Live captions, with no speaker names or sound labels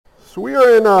So we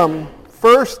are in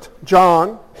 1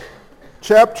 John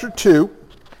chapter 2,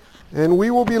 and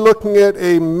we will be looking at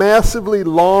a massively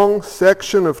long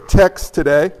section of text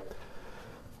today,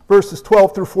 verses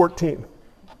 12 through 14.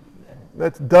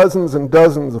 That's dozens and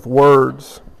dozens of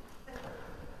words.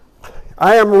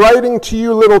 I am writing to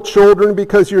you, little children,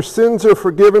 because your sins are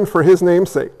forgiven for his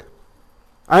name's sake.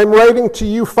 I am writing to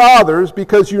you, fathers,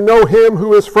 because you know him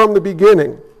who is from the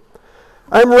beginning.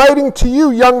 I am writing to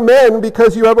you, young men,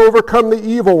 because you have overcome the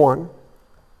evil one.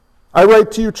 I write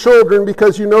to you, children,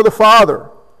 because you know the Father.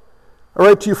 I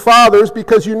write to you, fathers,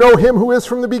 because you know him who is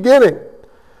from the beginning.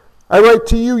 I write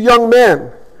to you, young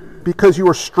men, because you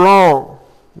are strong,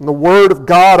 and the word of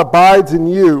God abides in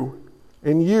you,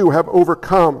 and you have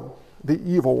overcome the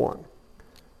evil one.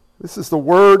 This is the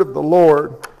word of the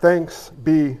Lord. Thanks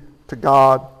be to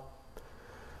God.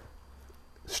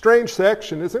 Strange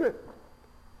section, isn't it?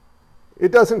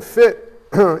 It doesn't fit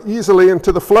easily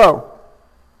into the flow.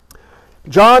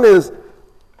 John is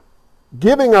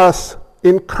giving us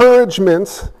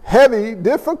encouragements, heavy,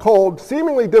 difficult,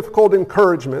 seemingly difficult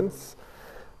encouragements.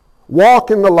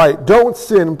 Walk in the light, don't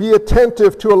sin, be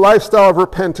attentive to a lifestyle of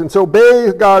repentance,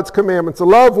 obey God's commandments,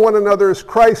 love one another as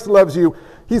Christ loves you.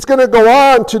 He's going to go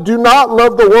on to do not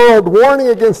love the world, warning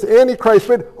against Antichrist,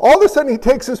 but all of a sudden he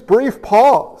takes this brief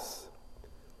pause.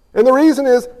 And the reason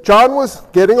is John was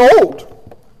getting old.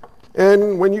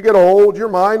 And when you get old, your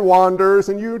mind wanders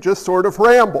and you just sort of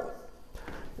ramble.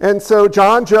 And so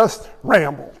John just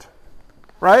rambled,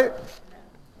 right?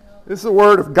 This is the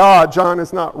word of God. John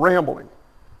is not rambling.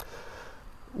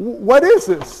 What is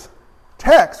this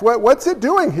text? What's it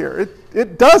doing here?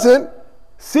 It doesn't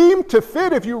seem to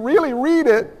fit if you really read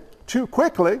it too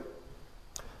quickly.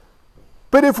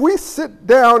 But if we sit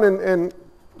down and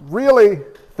really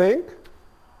think,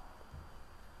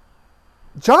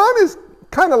 John is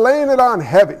kind of laying it on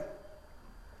heavy.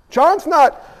 John's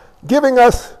not giving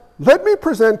us, let me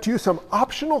present to you some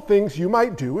optional things you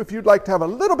might do if you'd like to have a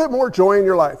little bit more joy in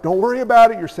your life. Don't worry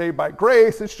about it. You're saved by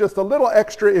grace. It's just a little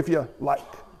extra if you like.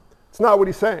 It's not what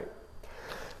he's saying.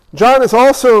 John is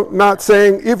also not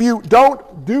saying, if you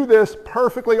don't do this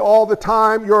perfectly all the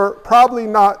time, you're probably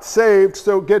not saved,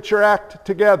 so get your act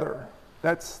together.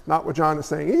 That's not what John is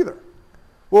saying either.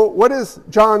 Well, what is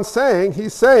John saying?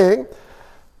 He's saying,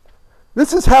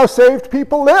 this is how saved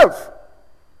people live.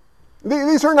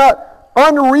 These are not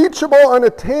unreachable,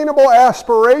 unattainable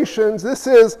aspirations. This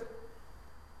is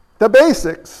the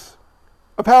basics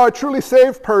of how a truly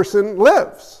saved person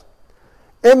lives.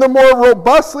 And the more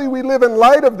robustly we live in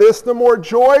light of this, the more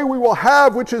joy we will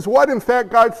have, which is what, in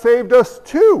fact, God saved us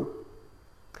to.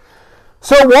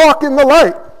 So walk in the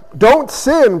light. Don't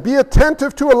sin. Be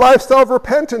attentive to a lifestyle of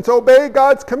repentance. Obey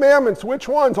God's commandments. Which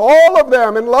ones? All of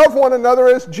them. And love one another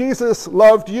as Jesus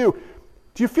loved you.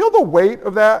 Do you feel the weight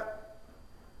of that?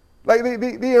 Like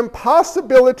the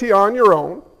impossibility on your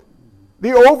own.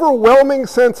 The overwhelming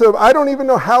sense of, I don't even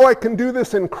know how I can do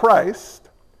this in Christ.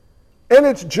 And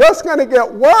it's just going to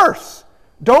get worse.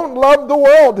 Don't love the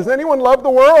world. Does anyone love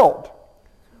the world?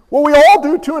 Well, we all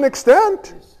do to an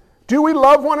extent. Do we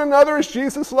love one another as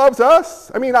Jesus loves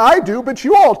us? I mean, I do, but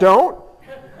you all don't.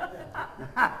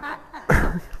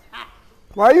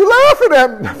 Why are you laughing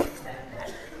at me?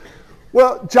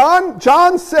 Well,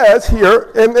 John says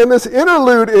here, and this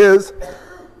interlude is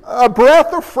a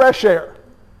breath of fresh air.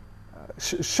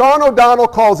 Sean O'Donnell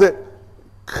calls it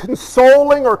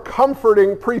consoling or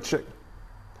comforting preaching.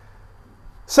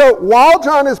 So while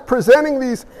John is presenting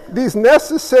these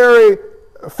necessary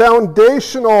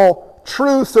foundational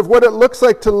truths of what it looks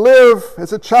like to live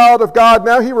as a child of God,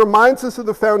 now he reminds us of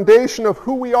the foundation of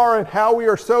who we are and how we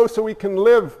are so we can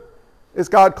live as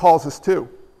God calls us to.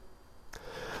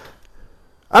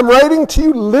 I'm writing to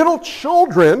you, little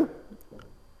children,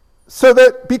 so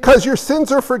that because your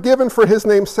sins are forgiven for his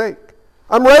name's sake.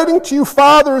 I'm writing to you,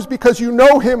 fathers, because you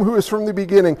know him who is from the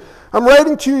beginning. I'm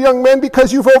writing to you, young men,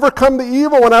 because you've overcome the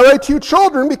evil one. I write to you,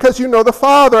 children, because you know the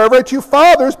Father. I write to you,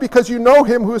 fathers, because you know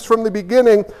him who is from the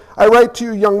beginning. I write to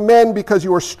you, young men, because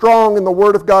you are strong and the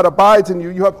word of God abides in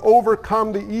you. You have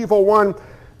overcome the evil one.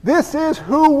 This is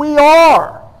who we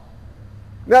are.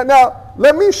 Now,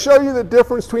 let me show you the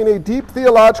difference between a deep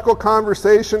theological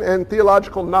conversation and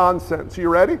theological nonsense. Are you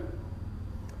ready?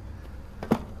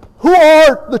 Who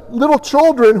are the little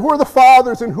children? Who are the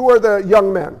fathers? And who are the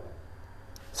young men?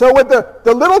 So with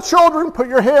the little children, put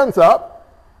your hands up.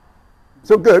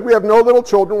 So good, we have no little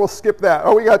children. We'll skip that.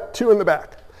 Oh, we got two in the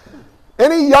back.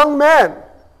 Any young men?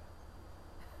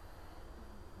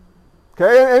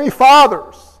 Okay, any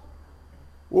fathers?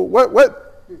 Well,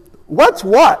 what's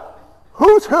what?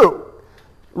 Who's who?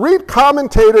 read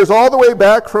commentators all the way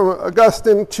back from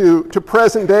Augustine to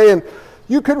present day, and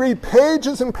you could read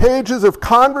pages and pages of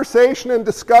conversation and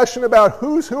discussion about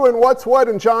who's who and what's what,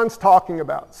 and John's talking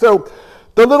about. So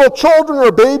the little children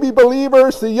are baby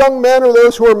believers. The young men are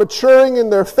those who are maturing in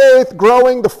their faith,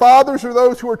 growing. The fathers are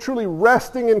those who are truly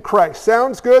resting in Christ.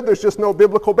 Sounds good? There's just no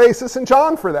biblical basis in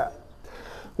John for that.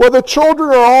 Well, the children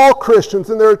are all Christians,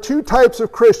 and there are two types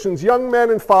of Christians, young men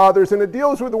and fathers, and it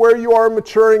deals with where you are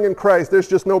maturing in Christ. There's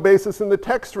just no basis in the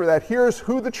text for that. Here's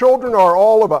who the children are,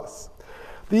 all of us.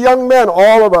 The young men,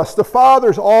 all of us. The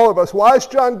fathers, all of us. Why is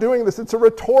John doing this? It's a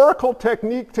rhetorical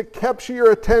technique to capture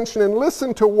your attention and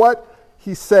listen to what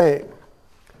he's saying.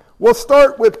 We'll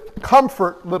start with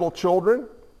comfort, little children.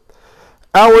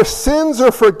 Our sins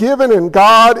are forgiven and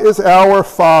God is our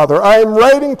Father. I am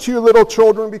writing to you, little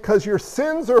children, because your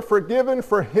sins are forgiven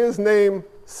for his name's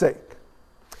sake.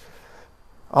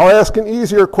 I'll ask an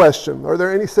easier question. Are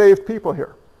there any saved people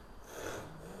here?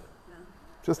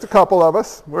 Just a couple of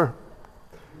us.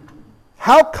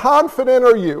 How confident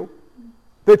are you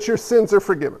that your sins are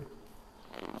forgiven?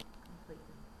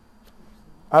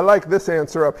 I like this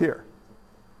answer up here.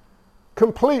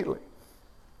 Completely.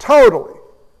 Totally.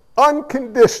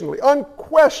 Unconditionally,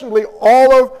 unquestionably,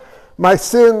 all of my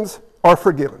sins are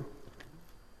forgiven.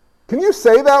 Can you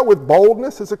say that with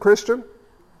boldness as a Christian?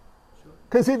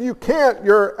 Because if you can't,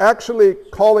 you're actually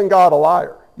calling God a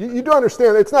liar. You do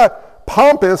understand, it's not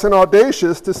pompous and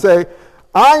audacious to say,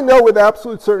 I know with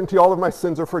absolute certainty all of my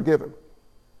sins are forgiven.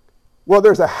 Well,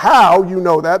 there's a how you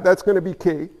know that. That's going to be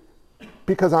key.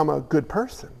 Because I'm a good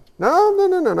person. No,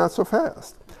 not so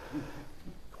fast.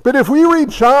 But if we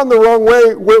read John the wrong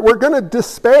way, we're going to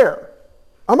despair.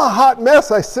 I'm a hot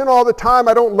mess. I sin all the time.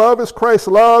 I don't love as Christ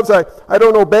loves. I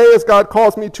don't obey as God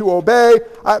calls me to obey.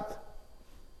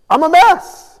 I'm a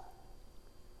mess.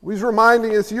 He's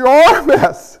reminding us, you are a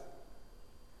mess.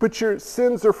 But your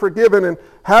sins are forgiven. And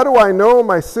how do I know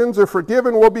my sins are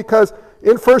forgiven? Well, because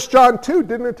in 1 John 2,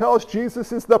 didn't it tell us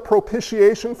Jesus is the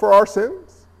propitiation for our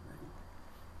sins?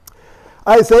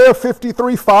 Isaiah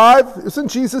 53:5, isn't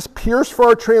Jesus pierced for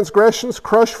our transgressions,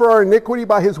 crushed for our iniquity?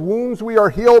 By his wounds we are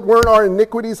healed. Weren't our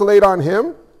iniquities laid on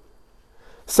him?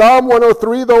 Psalm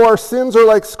 103, though our sins are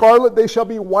like scarlet, they shall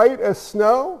be white as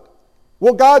snow.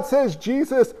 Well, God says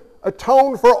Jesus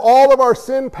atoned for all of our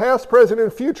sin, past, present,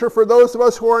 and future, for those of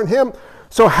us who are in him.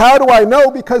 So how do I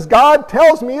know? Because God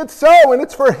tells me it's so, and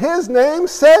it's for his name's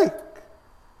sake.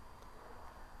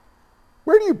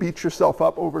 Where do you beat yourself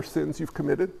up over sins you've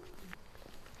committed?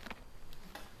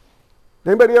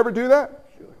 Anybody ever do that?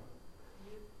 Sure.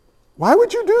 Why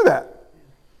would you do that?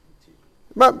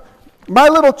 My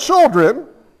little children,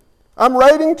 I'm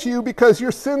writing to you because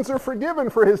your sins are forgiven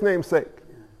for his name's sake.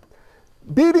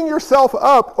 Beating yourself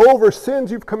up over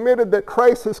sins you've committed that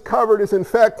Christ has covered is in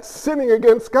fact sinning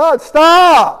against God.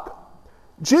 Stop!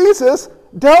 Jesus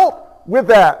dealt with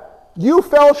that. You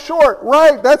fell short,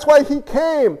 right? That's why he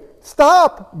came.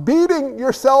 Stop beating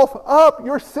yourself up.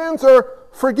 Your sins are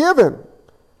forgiven.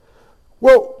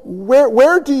 Well,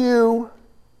 where do you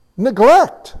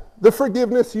neglect the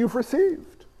forgiveness you've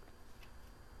received?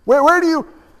 Where do you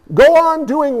go on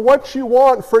doing what you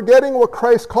want, forgetting what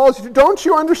Christ calls you to? Don't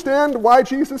you understand why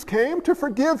Jesus came? To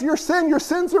forgive your sin. Your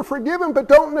sins are forgiven, but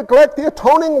don't neglect the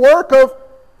atoning work of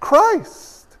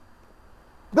Christ.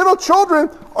 Little children,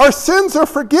 our sins are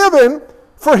forgiven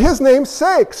for his name's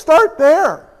sake. Start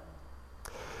there.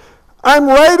 I'm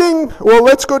writing, well,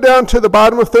 let's go down to the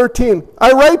bottom of 13.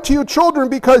 I write to you, children,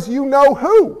 because you know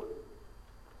who?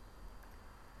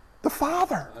 The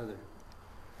Father.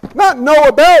 Not know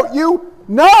about, you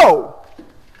know.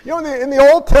 You know, in the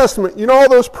Old Testament, you know all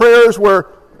those prayers where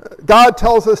God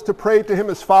tells us to pray to him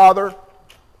as Father?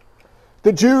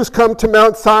 The Jews come to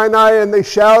Mount Sinai and they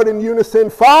shout in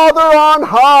unison, Father on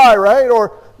high, right? Or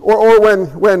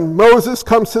when Moses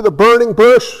comes to the burning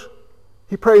bush,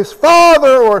 he prays,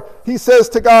 Father, or he says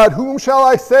to God, whom shall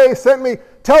I say sent me?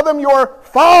 Tell them your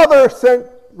Father sent,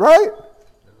 right?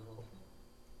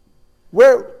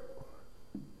 Where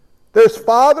there's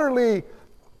fatherly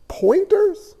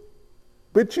pointers,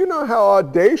 but you know how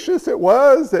audacious it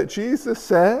was that Jesus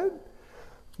said,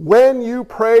 when you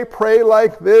pray, pray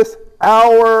like this,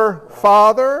 our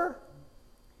Father.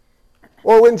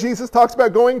 Or when Jesus talks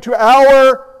about going to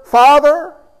our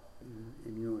Father,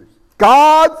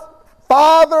 God's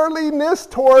fatherliness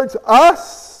towards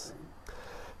us.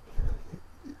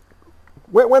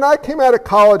 When I came out of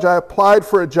college, I applied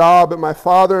for a job at my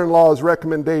father-in-law's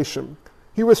recommendation.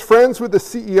 He was friends with the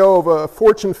CEO of a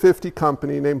Fortune 50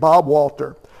 company named Bob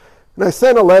Walter. And I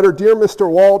sent a letter, Dear Mr.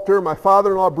 Walter, my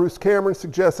father-in-law Bruce Cameron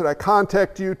suggested I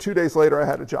contact you. 2 days later, I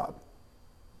had a job.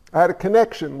 I had a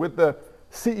connection with the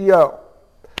CEO.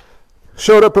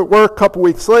 Showed up at work a couple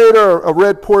weeks later, a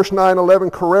red Porsche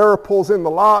 911 Carrera pulls in the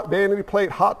lot, vanity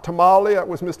plate, hot tamale. That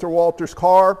was Mr. Walter's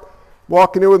car.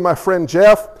 Walking in with my friend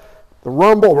Jeff, the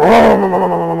rumble,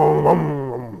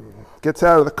 gets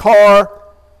out of the car,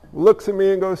 looks at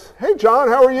me and goes, "Hey John,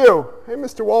 how are you?" "Hey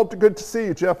Mr. Walter, good to see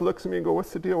you." Jeff looks at me and goes,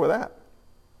 "What's the deal with that?"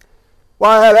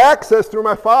 Well, I had access through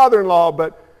my father-in-law,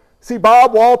 but see,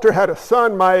 Bob Walter had a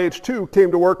son my age too,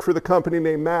 came to work for the company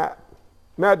named Matt.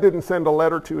 Matt didn't send a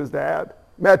letter to his dad.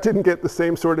 Matt didn't get the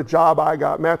same sort of job I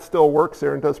got. Matt still works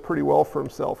there and does pretty well for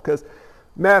himself because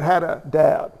Matt had a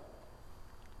dad.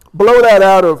 Blow that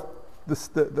out of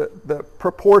the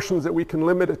proportions that we can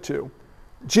limit it to.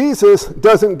 Jesus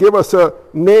doesn't give us a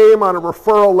name on a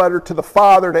referral letter to the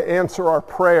Father to answer our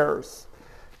prayers.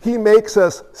 He makes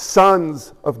us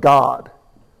sons of God.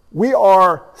 We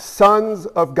are sons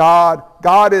of God.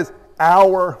 God is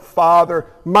our Father.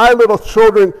 My little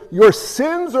children, your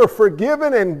sins are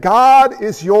forgiven and God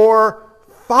is your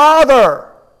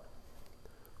Father.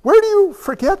 Where do you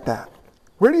forget that?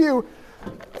 Where do you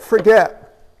forget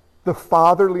the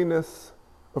fatherliness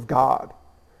of God?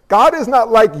 God is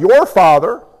not like your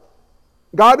father.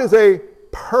 God is a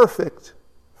perfect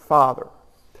Father.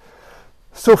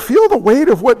 So feel the weight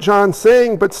of what John's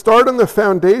saying, but start on the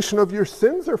foundation of your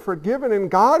sins are forgiven and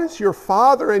God is your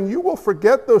Father, and you will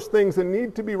forget those things and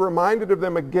need to be reminded of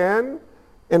them again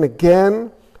and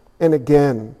again and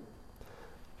again.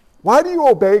 Why do you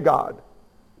obey God?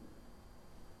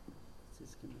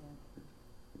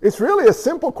 It's really a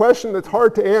simple question that's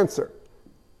hard to answer.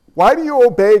 Why do you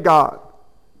obey God?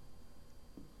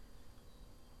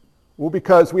 Well,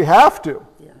 because we have to.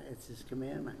 Yeah, it's His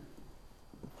commandment.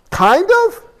 Kind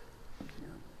of?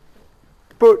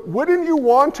 But wouldn't you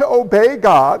want to obey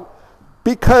God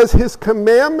because His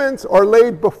commandments are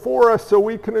laid before us so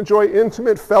we can enjoy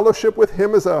intimate fellowship with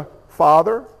Him as a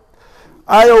Father?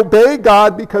 I obey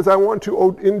God because I want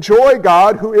to enjoy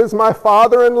God who is my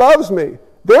Father and loves me.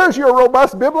 There's your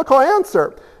robust biblical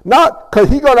answer. Not because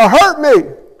He's going to hurt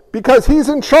me, because He's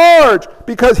in charge,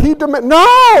 because He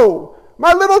No!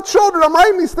 My little children, I'm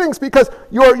writing these things because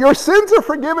your sins are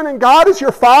forgiven and God is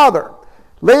your Father.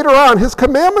 Later on, His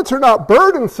commandments are not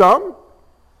burdensome.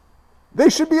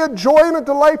 They should be a joy and a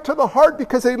delight to the heart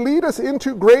because they lead us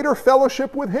into greater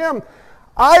fellowship with Him.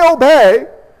 I obey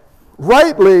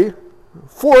rightly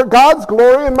for God's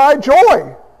glory and my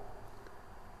joy.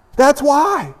 That's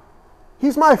why.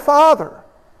 He's my Father.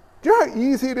 Do you know how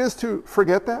easy it is to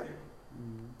forget that?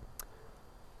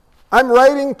 I'm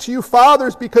writing to you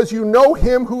fathers because you know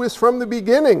Him who is from the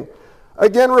beginning.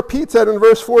 Again, repeats that in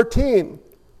verse 14.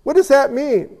 What does that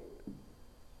mean?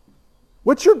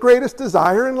 What's your greatest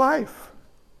desire in life?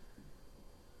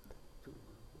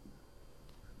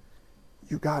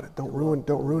 You got it. Don't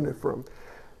ruin it for Him.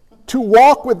 To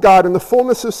walk with God in the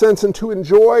fullness of sense and to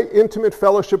enjoy intimate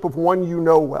fellowship of one you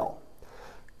know well.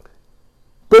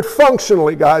 But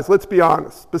functionally, guys, let's be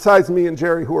honest, besides me and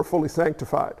Jerry who are fully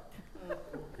sanctified,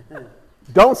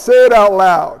 don't say it out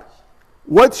loud.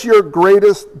 What's your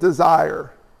greatest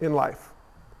desire in life?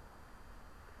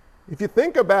 If you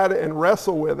think about it and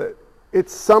wrestle with it,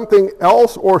 it's something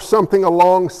else or something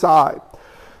alongside.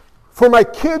 For my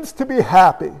kids to be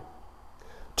happy,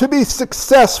 to be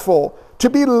successful, to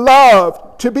be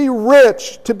loved, to be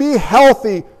rich, to be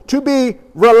healthy, to be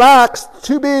relaxed,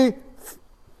 to be...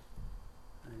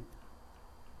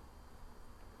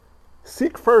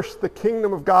 Seek first the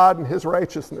kingdom of God and His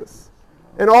righteousness,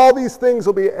 and all these things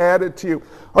will be added to you.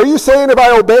 Are you saying if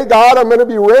I obey God, I'm going to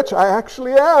be rich? I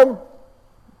actually am,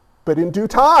 but in due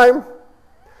time.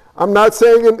 I'm not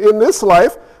saying in this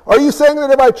life. Are you saying that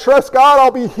if I trust God,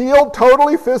 I'll be healed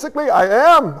totally physically?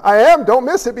 I am. Don't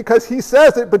miss it because He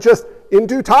says it, but just in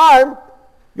due time,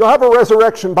 you'll have a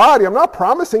resurrection body. I'm not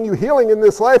promising you healing in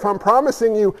this life. I'm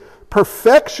promising you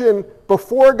perfection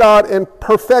before God and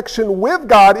perfection with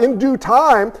God in due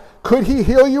time. Could He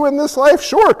heal you in this life?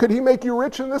 Sure. Could He make you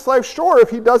rich in this life? Sure. If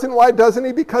He doesn't, why doesn't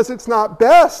He? Because it's not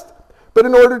best. But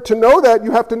in order to know that,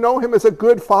 you have to know Him as a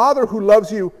good Father who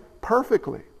loves you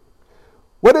perfectly.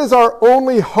 What is our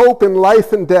only hope in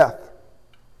life and death?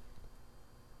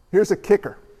 Here's a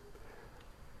kicker.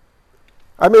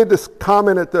 I made this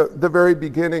comment at the very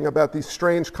beginning about these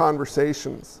strange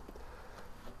conversations.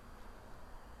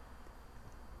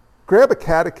 Grab a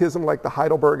catechism like the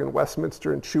Heidelberg and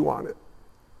Westminster and chew on it.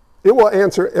 It will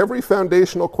answer every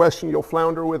foundational question you'll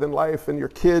flounder with in life, and your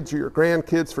kids or your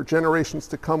grandkids for generations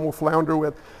to come will flounder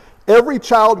with. Every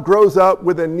child grows up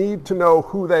with a need to know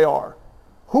who they are.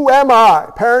 Who am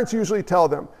I? Parents usually tell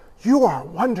them, you are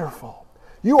wonderful.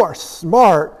 You are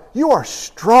smart. You are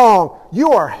strong.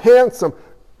 You are handsome.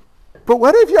 But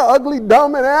what if you're ugly,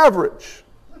 dumb, and average?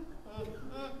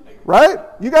 Right?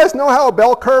 You guys know how a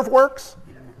bell curve works?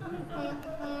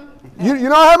 You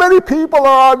know how many people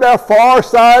are on that far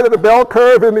side of the bell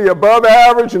curve in the above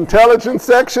average intelligence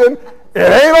section? It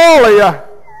ain't all of you.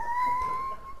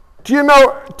 Do you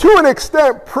know, to an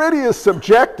extent, pretty is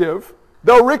subjective,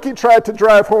 though Ricky tried to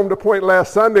drive home the point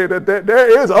last Sunday that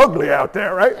there is ugly out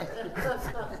there, right?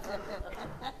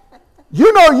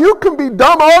 You know, you can be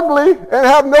dumb ugly and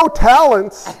have no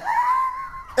talents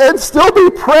and still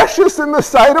be precious in the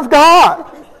sight of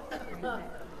God.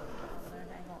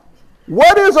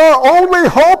 What is our only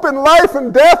hope in life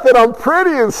and death, that I'm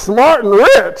pretty and smart and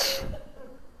rich?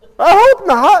 I hope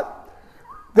not.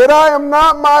 That I am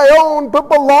not my own, but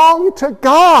belong to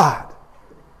God.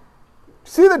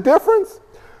 See the difference?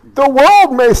 The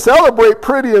world may celebrate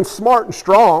pretty and smart and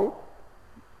strong,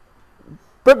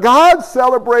 but God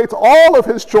celebrates all of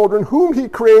his children whom he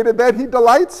created, that he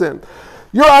delights in.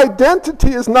 Your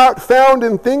identity is not found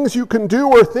in things you can do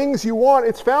or things you want.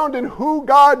 It's found in who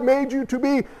God made you to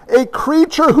be, a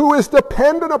creature who is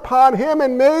dependent upon him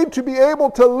and made to be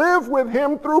able to live with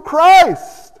him through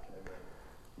Christ.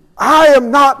 I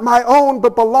am not my own,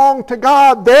 but belong to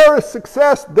God. There is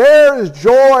success. There is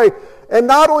joy. And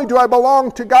not only do I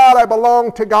belong to God, I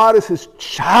belong to God as his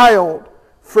child,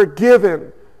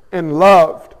 forgiven and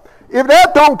loved. If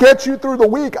that don't get you through the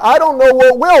week, I don't know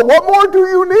what will. What more do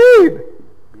you need?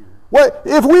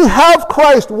 If we have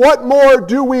Christ, what more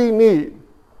do we need?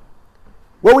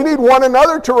 Well, we need one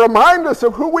another to remind us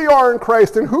of who we are in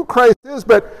Christ and who Christ is,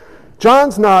 but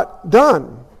John's not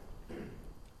done.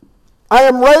 I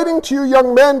am writing to you,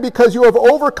 young men, because you have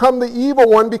overcome the evil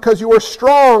one, because you are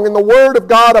strong, and the word of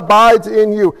God abides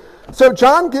in you. So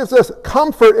John gives us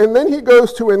comfort, and then he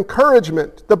goes to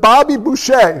encouragement. The Bobby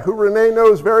Boucher, who Renee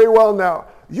knows very well now.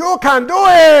 You can do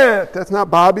it! That's not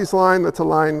Bobby's line, that's a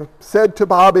line said to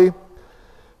Bobby.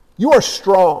 You are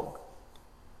strong.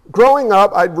 Growing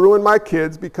up, I'd ruin my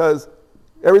kids because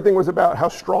everything was about how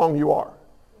strong you are.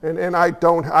 And I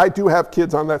do have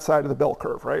kids on that side of the bell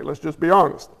curve, right? Let's just be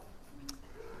honest.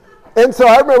 And so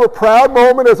I remember a proud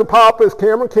moment as a papa as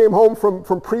Cameron came home from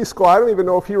preschool. I don't even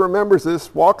know if he remembers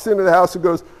this. Walks into the house and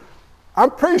goes,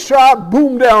 I'm pretty sure I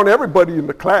boomed down everybody in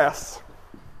the class.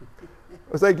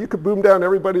 I was like, you could boom down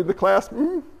everybody in the class?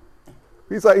 Mm-hmm.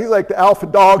 He's like the alpha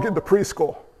dog in the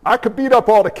preschool. I could beat up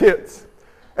all the kids.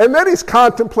 And then he's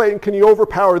contemplating, can he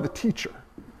overpower the teacher?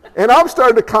 And I'm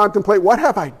starting to contemplate, what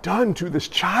have I done to this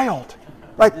child?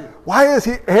 Like, why is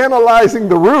he analyzing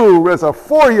the room as a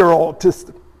 4-year-old?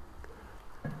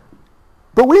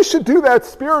 But we should do that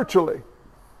spiritually.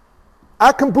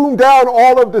 I can boom down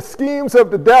all of the schemes of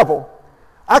the devil.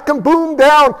 I can boom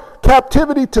down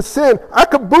captivity to sin. I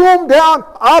can boom down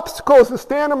obstacles that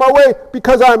stand in my way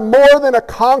because I'm more than a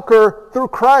conqueror through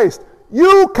Christ.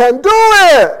 You can do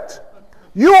it.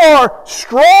 You are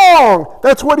strong.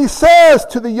 That's what he says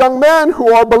to the young men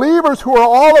who are believers, who are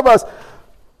all of us.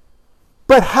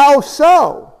 But how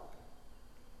so?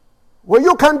 Well,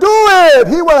 you can do it.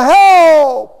 He will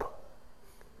help.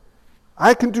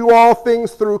 I can do all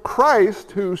things through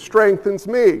Christ who strengthens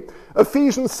me.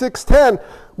 Ephesians 6:10,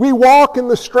 we walk in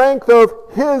the strength of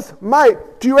his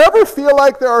might. Do you ever feel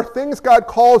like there are things God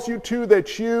calls you to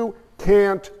that you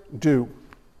can't do?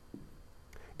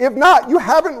 If not, you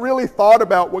haven't really thought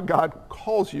about what God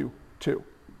calls you to.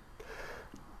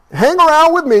 Hang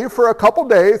around with me for a couple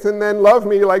days and then love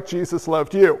me like Jesus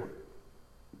loved you.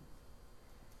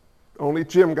 Only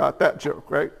Jim got that joke,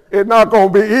 right? It's not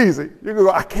going to be easy. You can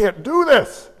go, I can't do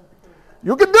this.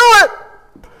 You can do it.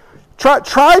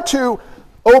 Try to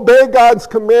obey God's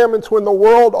commandments when the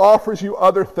world offers you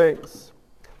other things.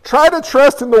 Try to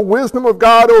trust in the wisdom of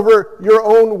God over your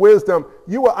own wisdom.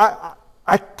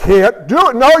 I can't do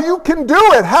it. No, you can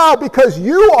do it. How? Because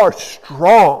you are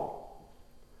strong.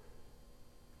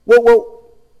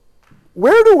 Well,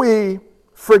 where do we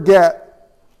forget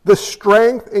the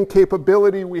strength and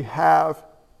capability we have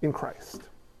in Christ?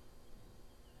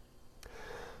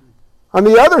 On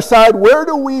the other side, where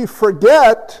do we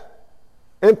forget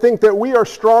and think that we are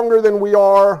stronger than we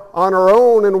are on our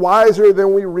own and wiser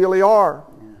than we really are?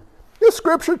 The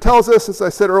Scripture tells us, as I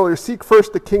said earlier, seek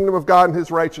first the kingdom of God and his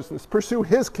righteousness. Pursue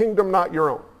his kingdom, not your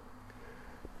own.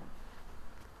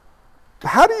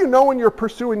 How do you know when you're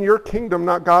pursuing your kingdom,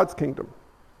 not God's kingdom?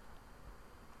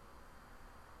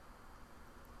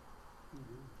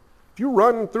 If you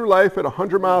run through life at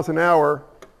 100 miles an hour,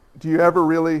 do you ever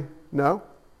really know?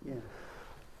 Yeah.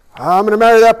 I'm going to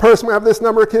marry that person, I'm going to have this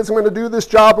number of kids, I'm going to do this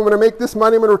job, I'm going to make this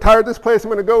money, I'm going to retire at this place, I'm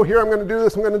going to go here, I'm going to do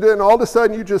this, I'm going to do it, and all of a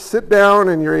sudden you just sit down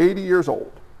and you're 80 years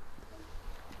old.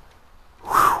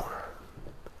 Whew.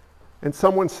 and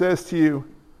someone says to you,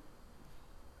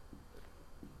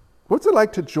 what's it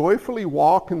like to joyfully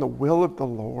walk in the will of the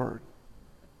Lord?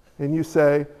 And you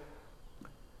say,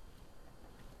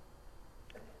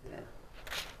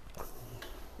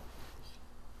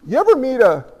 you ever meet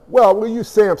we'll use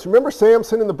Samson. Remember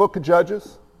Samson in the book of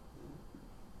Judges?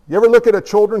 You ever look at a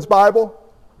children's Bible?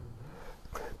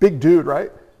 Big dude,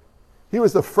 right? He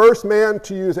was the first man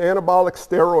to use anabolic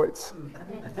steroids.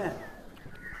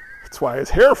 That's why his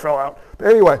hair fell out. But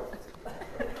anyway,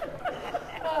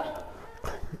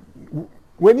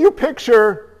 when you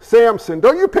picture Samson,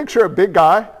 don't you picture a big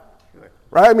guy?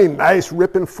 Right? I mean, nice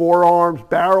ripping forearms,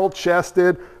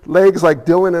 barrel-chested, legs like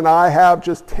Dylan and I have,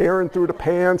 just tearing through the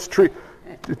pants.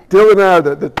 Dylan and I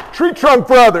are the Tree Trunk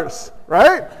Brothers,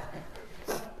 right?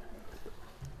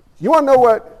 You want to know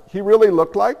what he really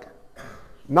looked like?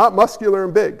 Not muscular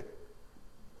and big.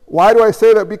 Why do I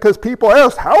say that? Because people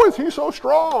ask, how is he so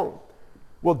strong?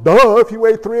 Well, duh, if he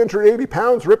weighed 380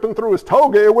 pounds ripping through his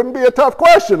toga, it wouldn't be a tough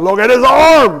question. Look at his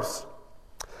arms.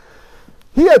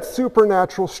 He had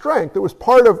supernatural strength. It was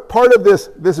part of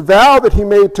this vow that he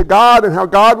made to God and how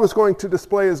God was going to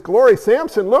display his glory.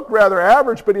 Samson looked rather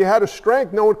average, but he had a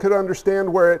strength no one could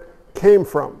understand where it came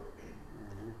from.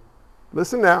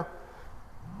 Listen now.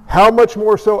 How much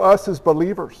more so us as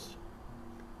believers?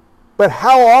 But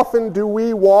how often do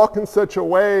we walk in such a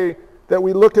way that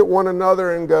we look at one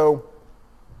another and go,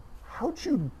 how'd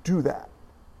you do that?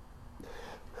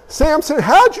 Samson,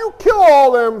 how'd you kill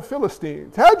all them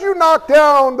Philistines? How'd you knock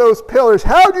down those pillars?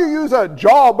 How'd you use a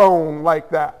jawbone like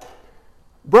that?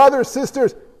 Brothers,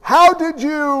 sisters, how did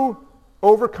you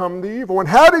overcome the evil one?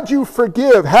 How did you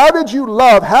forgive? How did you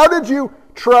love? How did you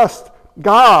trust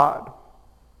God?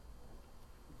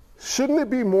 Shouldn't it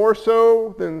be more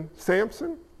so than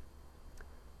Samson?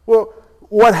 Well,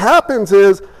 what happens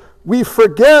is we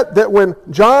forget that when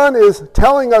John is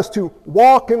telling us to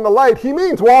walk in the light, he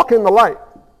means walk in the light.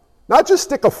 Not just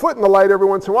stick a foot in the light every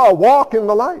once in a while, walk in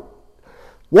the light.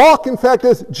 Walk, in fact,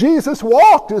 as Jesus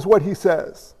walked is what he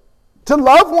says. To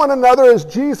love one another as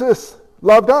Jesus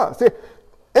loved us.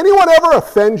 Anyone ever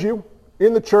offend you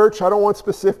in the church? I don't want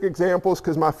specific examples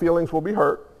because my feelings will be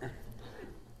hurt.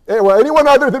 Well, anyone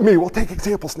other than me, we'll take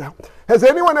examples now. Has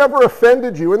anyone ever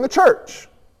offended you in the church?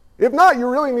 If not, you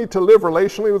really need to live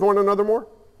relationally with one another more.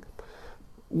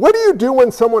 What do you do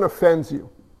when someone offends you?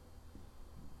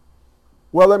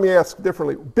 Well, let me ask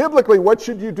differently. Biblically, what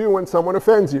should you do when someone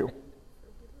offends you?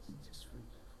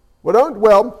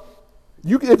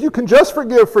 If you can just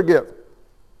forgive, forgive.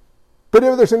 But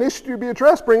if there's an issue to be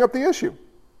addressed, bring up the issue.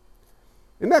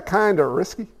 Isn't that kind of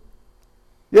risky?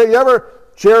 Yeah,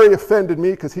 Jerry offended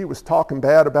me because he was talking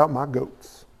bad about my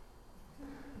goats.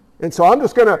 And so I'm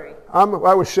just going to, I'm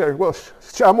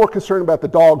more concerned about the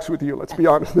dogs with you, let's be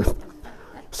honest.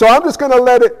 So I'm just going to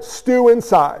let it stew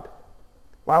inside.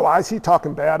 Why is he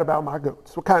talking bad about my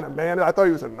goats? What kind of man? I thought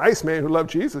he was a nice man who loved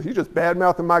Jesus. He's just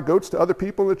bad-mouthing my goats to other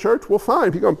people in the church. Well, fine.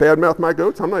 If he's going to bad-mouth my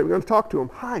goats, I'm not even going to talk to him.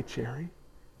 Hi, Jerry.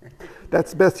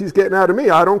 That's the best he's getting out of me.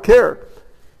 I don't care.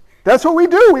 That's what we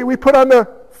do. We put on the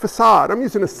facade. I'm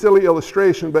using a silly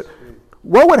illustration, but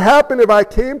what would happen if I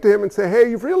came to him and say, hey,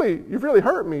 you've really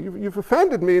hurt me. You've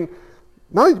offended me. And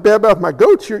now you're bad about my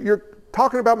goats. You're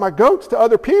talking about my goats to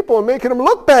other people and making them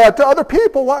look bad to other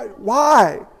people.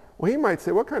 Why? Well, he might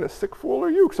say, what kind of sick fool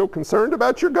are you so concerned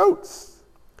about your goats?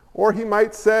 Or he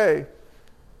might say,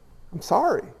 I'm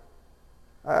sorry.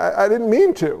 I didn't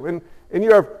mean to. And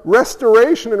you have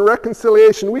restoration and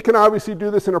reconciliation. We can obviously do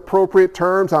this in appropriate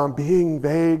terms. I'm being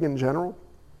vague in general.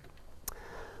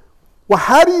 Well,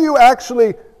 how do you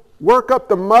actually work up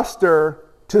the muster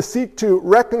to seek to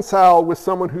reconcile with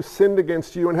someone who sinned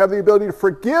against you and have the ability to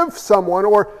forgive someone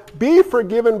or be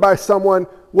forgiven by someone?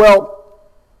 Well,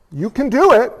 you can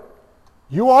do it.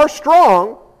 You are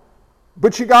strong,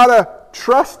 but you got to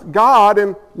trust God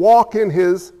and walk in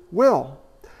his will.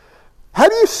 How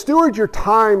do you steward your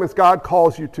time as God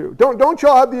calls you to? Don't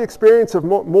y'all have the experience of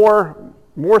more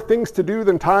things to do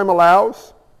than time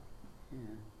allows? Yeah.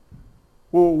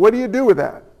 Well, what do you do with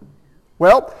that?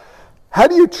 Well, how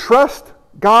do you trust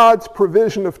God's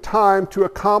provision of time to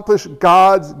accomplish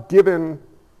God's given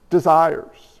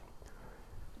desires?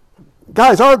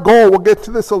 Guys, our goal, we'll get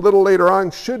to this a little later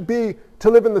on, should be to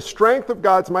live in the strength of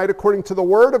God's might according to the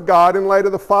Word of God in light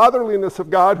of the fatherliness of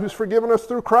God who's forgiven us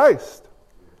through Christ.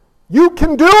 You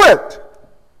can do it,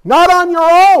 not on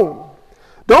your own.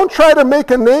 Don't try to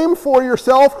make a name for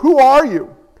yourself. Who are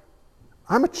you?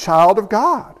 I'm a child of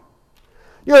God.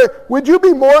 Would you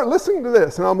be more, listen to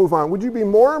this and I'll move on. Would you be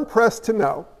more impressed to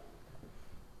know,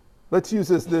 let's use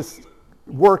this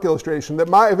work illustration, that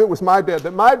if it was my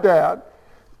dad,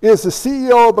 is the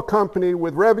CEO of a company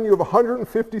with revenue of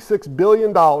 $156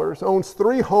 billion, owns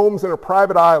 3 homes in a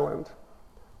private island?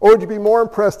 Or would you be more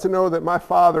impressed to know that my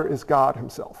Father is God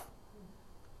himself?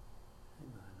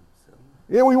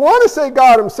 Yeah, we want to say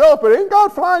God himself, but ain't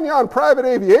God flying you on private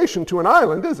aviation to an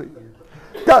island, is he?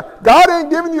 God ain't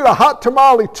giving you the hot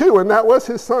tamale too, and that was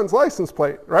his son's license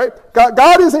plate, right?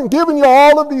 God isn't giving you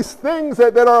all of these things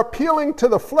that are appealing to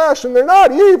the flesh, and they're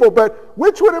not evil, but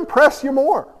which would impress you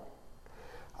more?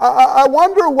 I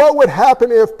wonder what would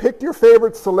happen if, pick your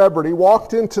favorite celebrity,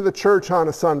 walked into the church on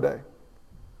a Sunday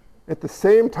at the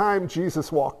same time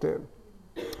Jesus walked in,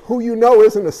 who you know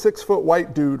isn't a 6-foot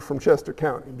white dude from Chester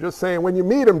County. I'm just saying, when you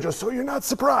meet him, just so you're not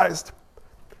surprised.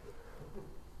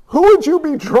 Who would you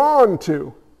be drawn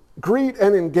to greet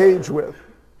and engage with,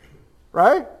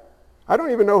 right? I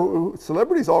don't even know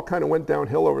celebrities all kind of went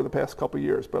downhill over the past couple of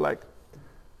years, but like,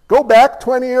 go back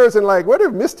 20 years and like, what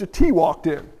if Mr. T walked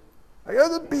in? Like,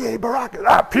 oh, the B.A.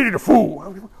 Baraka, Petey the Fool.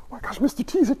 Oh my gosh, Mr.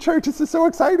 T's at church, this is so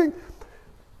exciting.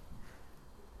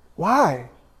 Why?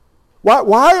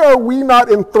 Why are we not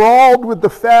enthralled with the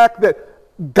fact that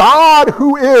God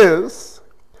who is,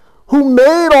 who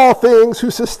made all things, who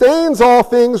sustains all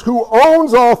things, who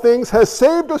owns all things, has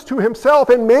saved us to himself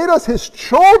and made us his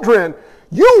children?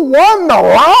 You won the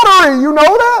lottery, you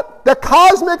know that? The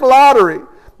cosmic lottery.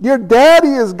 Your daddy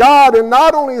is God, and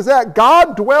not only is that,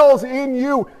 God dwells in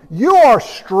you. You are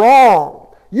strong.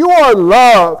 You are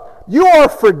loved. You are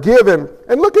forgiven.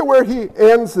 And look at where he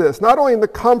ends this. Not only in the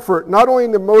comfort, not only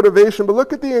in the motivation, but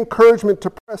look at the encouragement to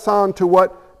press on to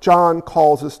what John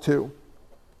calls us to.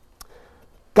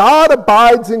 God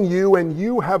abides in you, and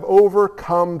you have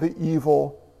overcome the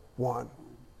evil one.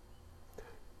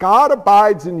 God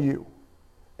abides in you,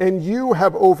 and you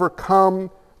have overcome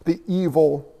the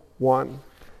evil one.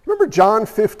 Remember John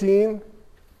 15?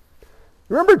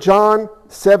 Remember John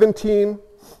 17?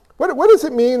 What does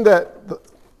it mean that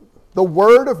the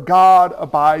Word of God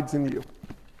abides in you?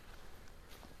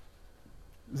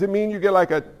 Does it mean you get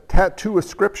like a tattoo of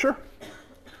Scripture?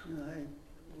 No,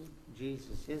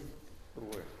 Jesus is the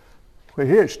Word. Well,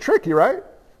 here's tricky, right?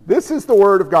 This is the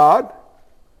Word of God,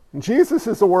 and Jesus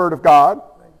is the Word of God.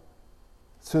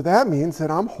 So that means that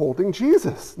I'm holding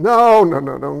Jesus.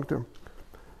 No.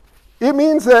 It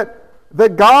means that the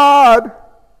God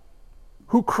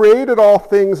who created all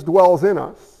things dwells in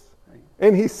us,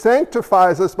 and he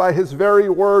sanctifies us by his very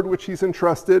word which he's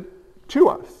entrusted to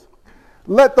us.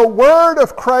 Let the word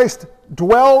of Christ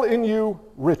dwell in you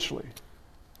richly.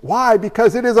 Why?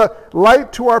 Because it is a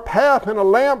light to our path and a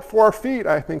lamp for our feet.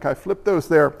 I think I flipped those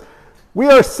there. We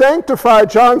are sanctified,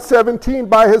 John 17,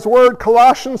 by his word.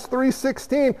 Colossians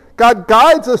 3:16, God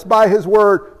guides us by his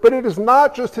word, but it is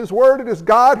not just his word, it is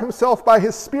God himself by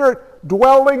his Spirit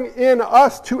dwelling in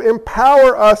us to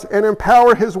empower us and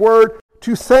empower his word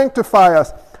to sanctify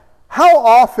us. How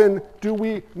often do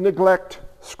we neglect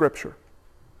Scripture?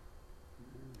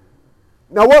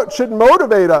 Now, what should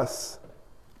motivate us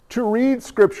to read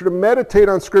Scripture, to meditate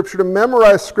on Scripture, to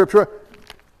memorize Scripture?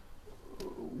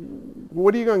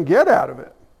 What are you going to get out of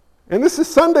it? And this is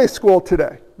Sunday school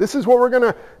today. This is what we're going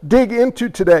to dig into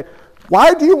today.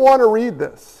 Why do you want to read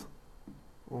this?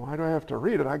 Well, why do I have to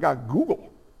read it? I got Google.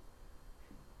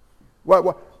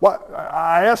 What?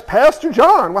 I asked Pastor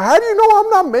John, well, how do you know I'm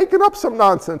not making up some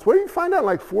nonsense? Well, you find out in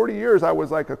like 40 years I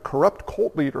was like a corrupt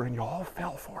cult leader and you all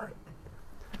fell for it.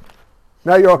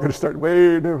 Now you're all going to start,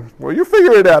 well, you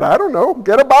figure it out. I don't know.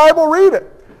 Get a Bible, read it.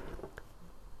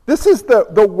 This is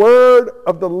the word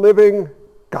of the living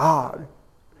God,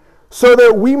 so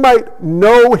that we might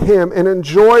know him and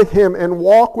enjoy him and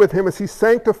walk with him as he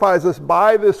sanctifies us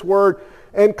by this word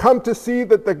and come to see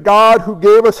that the God who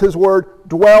gave us his word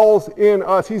dwells in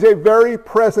us. He's a very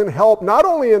present help, not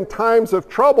only in times of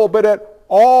trouble, but at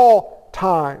all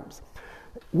times.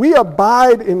 We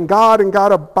abide in God and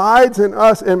God abides in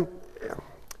us. And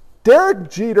Derek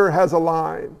Jeter has a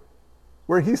line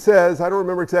where he says, I don't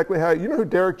remember exactly how, you know who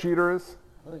Derek Jeter is?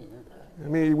 Oh, yeah. I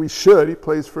mean, we should. He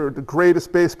plays for the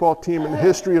greatest baseball team in the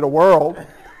history of the world.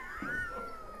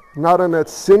 Not on that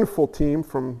sinful team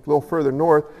from a little further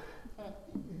north.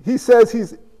 He says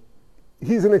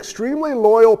he's an extremely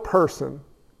loyal person,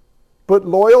 but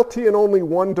loyalty in only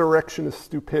one direction is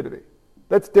stupidity.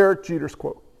 That's Derek Jeter's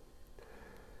quote.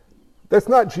 That's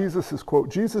not Jesus' quote.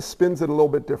 Jesus spins it a little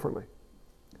bit differently.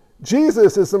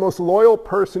 Jesus is the most loyal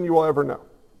person you will ever know.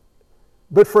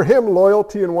 But for him,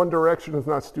 loyalty in one direction is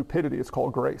not stupidity. It's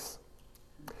called grace.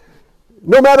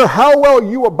 No matter how well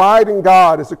you abide in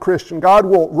God as a Christian, God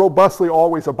will robustly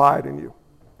always abide in you.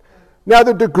 Now,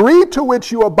 the degree to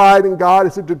which you abide in God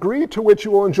is the degree to which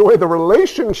you will enjoy the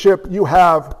relationship you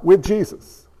have with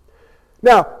Jesus.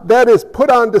 Now, that is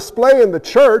put on display in the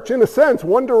church. In a sense,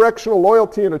 one-directional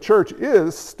loyalty in a church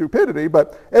is stupidity,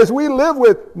 but as we live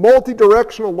with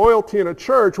multi-directional loyalty in a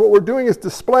church, what we're doing is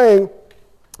displaying,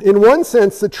 in one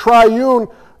sense, the triune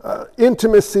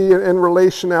intimacy and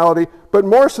relationality, but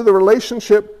more so the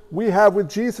relationship we have with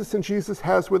Jesus and Jesus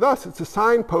has with us. It's a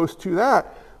signpost to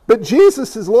that. But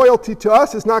Jesus' loyalty to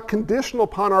us is not conditional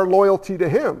upon our loyalty to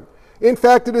him. In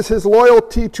fact, it is his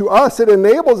loyalty to us that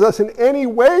enables us in any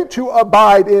way to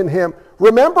abide in him.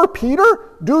 Remember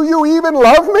Peter? Do you even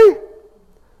love me?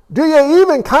 Do you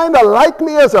even kind of like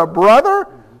me as a brother?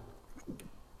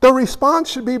 The response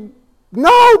should be,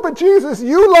 no, but Jesus,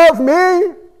 you love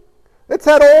me. It's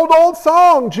that old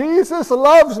song, Jesus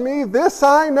loves me, this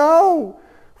I know,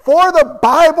 for the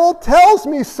Bible tells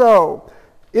me so.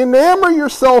 Enamor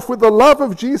yourself with the love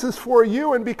of Jesus for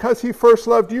you, and because he first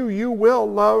loved you, you will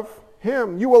love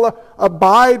him. You will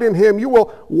abide in him. You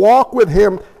will walk with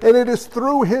him. And it is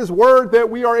through his word that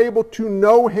we are able to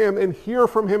know him and hear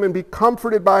from him and be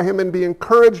comforted by him and be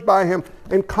encouraged by him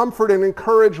and comfort and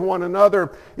encourage one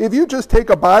another. If you just take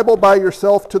a Bible by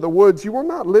yourself to the woods, you will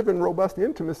not live in robust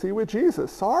intimacy with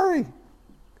Jesus. Sorry.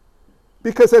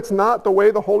 Because that's not the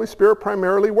way the Holy Spirit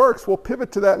primarily works. We'll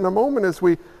pivot to that in a moment as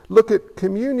we look at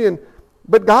communion.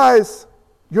 But guys,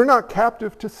 you're not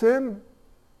captive to sin.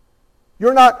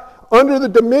 You're not under the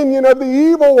dominion of the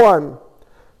evil one.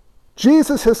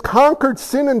 Jesus has conquered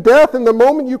sin and death, and the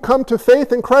moment you come to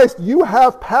faith in Christ, you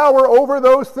have power over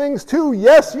those things too.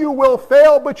 Yes, you will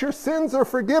fail, but your sins are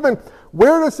forgiven.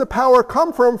 Where does the power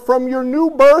come from? From your new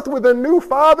birth with a new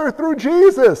Father through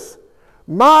Jesus.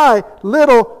 My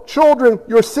little children,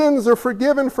 your sins are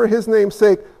forgiven for his name's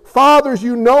sake. Fathers,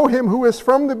 you know him who is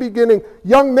from the beginning.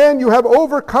 Young men, you have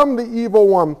overcome the evil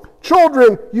one.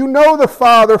 Children, you know the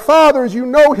Father. Fathers, you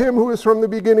know him who is from the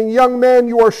beginning. Young men,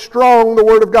 you are strong. The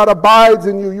word of God abides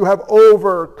in you. You have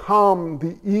overcome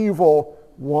the evil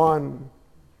one.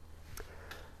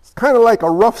 It's kind of like a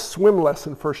rough swim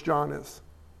lesson, 1 John is.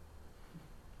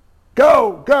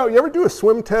 Go, go. You ever do a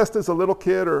swim test as a little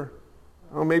kid, or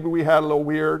maybe we had a little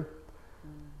weird?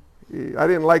 I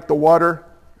didn't like the water.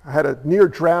 I had a near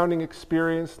drowning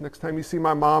experience. Next time you see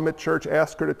my mom at church,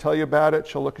 ask her to tell you about it.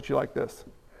 She'll look at you like this.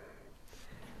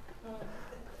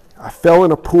 I fell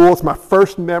in a pool. It's my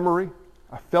first memory.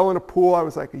 I fell in a pool. I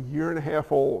was like 1.5 years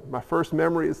old. My first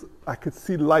memory is I could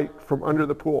see light from under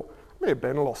the pool. It may have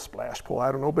been a little splash pool,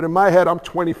 I don't know. But in my head, I'm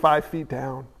 25 feet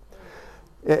down.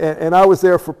 And I was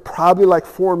there for probably like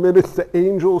 4 minutes. The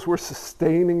angels were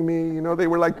sustaining me. You know, they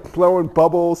were like blowing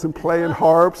bubbles and playing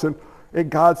harps. And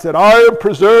God said, I am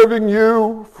preserving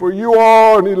you, for you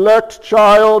are an elect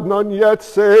child, none yet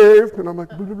saved. And I'm like,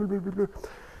 blah, blah, blah, blah, blah.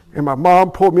 And my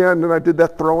mom pulled me out, and then I did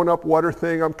that throwing up water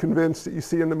thing I'm convinced that you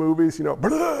see in the movies, you know,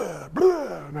 blah,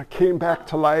 blah. And I came back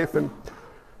to life. And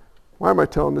why am I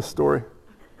telling this story?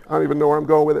 I don't even know where I'm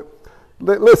going with it.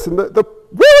 Listen, where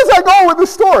was I going with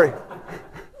this story?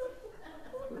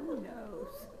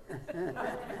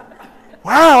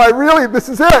 Wow, this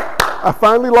is it. I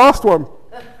finally lost one.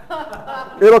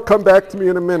 It'll come back to me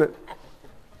in a minute.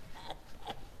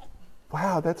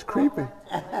 Wow, that's creepy.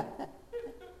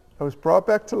 I was brought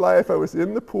back to life. I was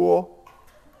in the pool.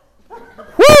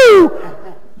 Woo!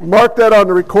 Mark that on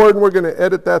the record, and we're going to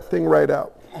edit that thing right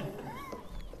out.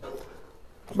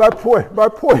 My point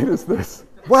is this.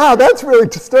 Wow, that's really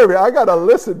disturbing. I got to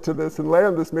listen to this and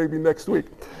land this maybe next week.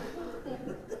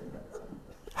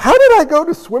 How did I go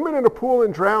to swimming in a pool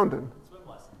and drowned in? Swim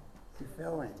lesson. You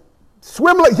fell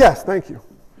in. Yes, thank you.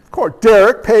 Of course,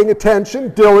 Derek paying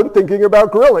attention, Dylan thinking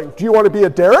about grilling. Do you want to be a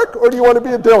Derek or do you want to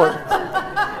be a Dylan?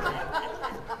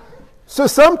 So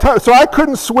I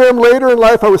couldn't swim. Later in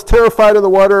life, I was terrified of the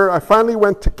water. I finally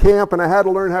went to camp and I had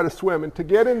to learn how to swim. And to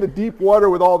get into deep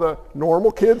water with all the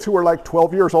normal kids who were like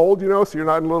 12 years old, you know, so you're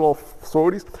not in little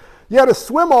floaties, you had to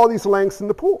swim all these lengths in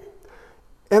the pool.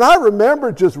 And I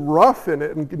remember just roughing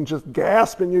it and just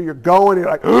gasping. You're going, you're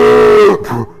like,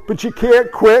 but you can't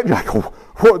quit. You're like,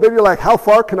 whoa. Then you're like, how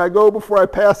far can I go before I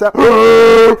pass out?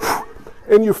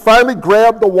 And you finally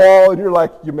grab the wall and you're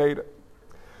like, you made it.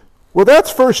 Well,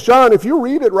 that's 1 John. If you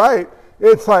read it right,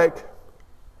 it's like,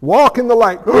 walk in the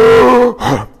light.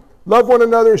 Love one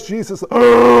another as Jesus.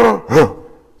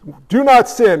 Do not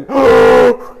sin.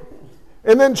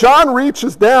 And then John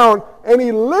reaches down and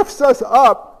he lifts us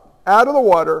up out of the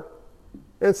water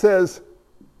and says,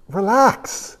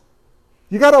 relax.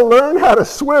 You got to learn how to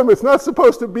swim. It's not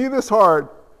supposed to be this hard.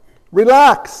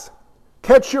 Relax.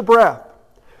 Catch your breath.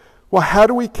 Well, how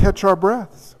do we catch our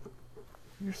breaths?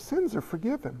 Your sins are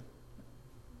forgiven.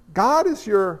 God is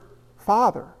your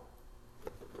Father.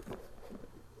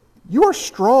 You are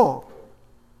strong.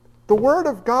 The Word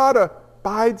of God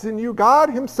abides in you. God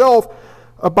himself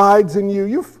abides in you.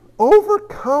 You've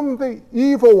overcome the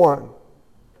evil one.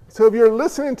 So if you're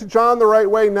listening to John the right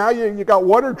way, now you got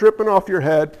water dripping off your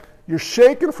head. You're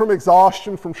shaking from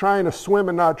exhaustion from trying to swim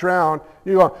and not drown.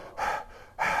 You go,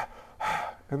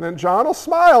 and then John will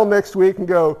smile next week and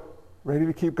go, ready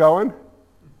to keep going?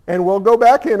 And we'll go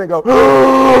back in and go,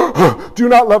 do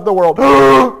not love the world.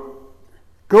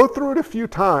 Go through it a few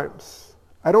times.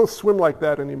 I don't swim like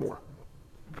that anymore.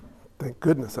 Thank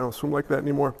goodness I don't swim like that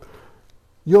anymore.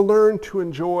 You'll learn to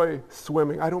enjoy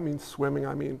swimming. I don't mean swimming,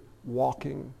 I mean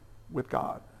walking with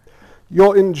God.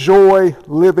 You'll enjoy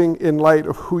living in light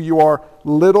of who you are.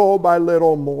 Little by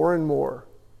little, more and more,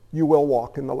 you will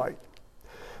walk in the light.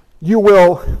 You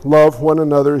will love one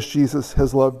another as Jesus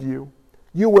has loved you.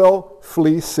 You will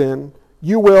flee sin.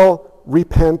 You will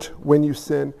repent when you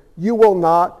sin. You will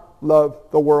not love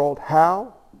the world.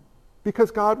 How?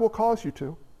 Because God will cause you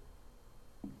to.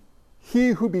 He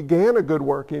who began a good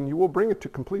work in you will bring it to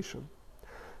completion.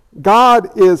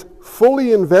 God is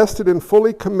fully invested and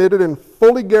fully committed and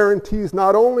fully guarantees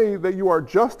not only that you are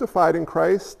justified in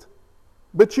Christ,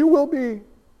 but you will be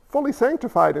fully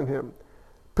sanctified in him.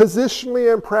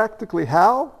 Positionally and practically.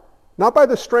 How? Not by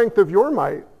the strength of your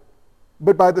might,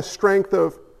 but by the strength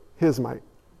of his might.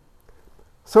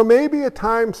 So maybe at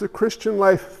times the Christian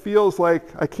life feels like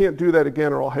I can't do that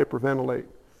again or I'll hyperventilate.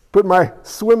 But my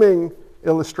swimming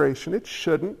illustration, it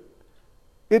shouldn't.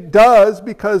 It does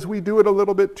because we do it a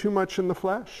little bit too much in the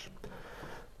flesh.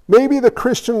 Maybe the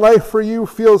Christian life for you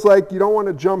feels like you don't want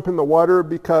to jump in the water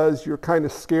because you're kind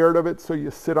of scared of it, so you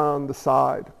sit on the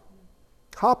side.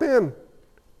 Hop in.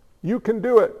 You can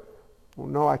do it. Well,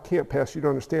 no, I can't, Pastor. You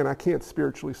don't understand. I can't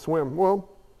spiritually swim. Well,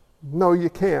 no, you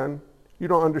can. You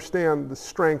don't understand the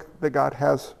strength that God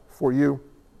has for you.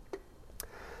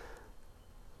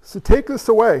 So take this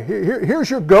away. Here's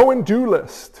your go and do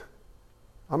list.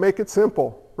 I'll make it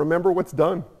simple. Remember what's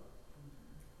done.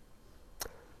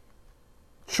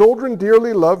 Children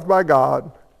dearly loved by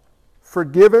God,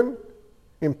 forgiven,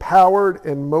 empowered,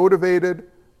 and motivated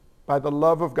by the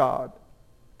love of God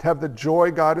to have the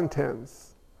joy God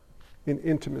intends in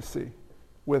intimacy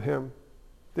with him.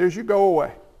 There's your go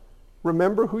away.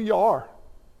 Remember who you are.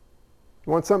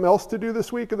 You want something else to do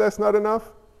this week if that's not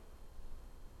enough?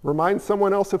 Remind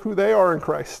someone else of who they are in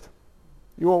Christ.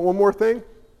 You want one more thing?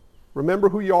 Remember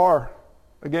who you are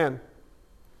again.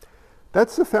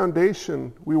 That's the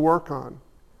foundation we work on.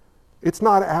 It's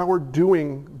not our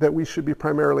doing that we should be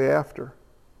primarily after.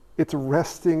 It's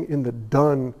resting in the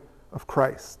done of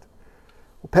Christ.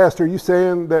 Well, Pastor, are you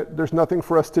saying that there's nothing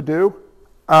for us to do?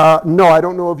 No, I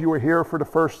don't know if you were here for the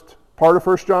first part of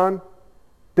 1 John.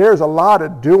 There's a lot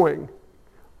of doing.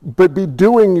 But be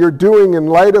doing your doing in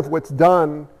light of what's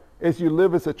done as you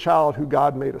live as a child who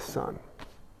God made a son.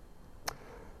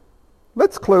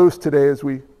 Let's close today as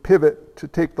we pivot to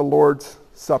take the Lord's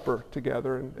Supper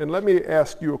together. And let me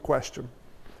ask you a question.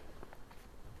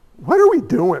 What are we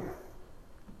doing?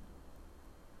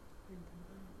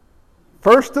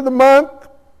 First of the month,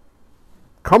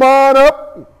 come on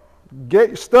up, get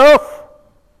your stuff.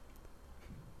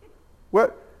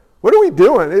 What are we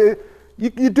doing?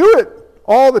 You do it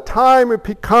all the time. It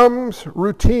becomes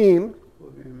routine.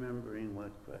 Remembering what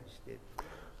Christ did.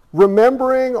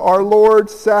 Remembering our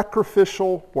Lord's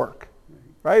sacrificial work.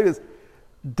 Right? His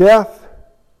death,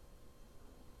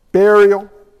 burial,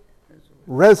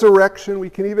 resurrection.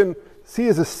 We can even see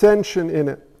his ascension in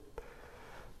it.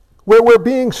 Where we're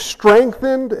being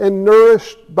strengthened and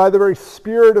nourished by the very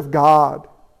Spirit of God.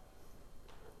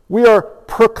 We are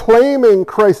proclaiming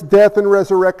Christ's death and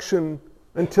resurrection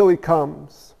until he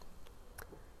comes.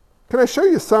 Can I show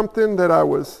you something that I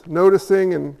was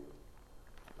noticing in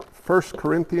 1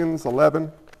 Corinthians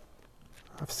 11?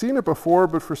 I've seen it before,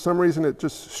 but for some reason it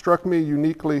just struck me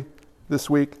uniquely this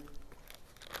week.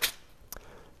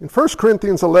 In 1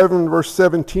 Corinthians 11, verse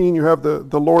 17, you have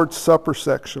the Lord's Supper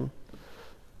section.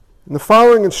 In the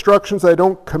following instructions, I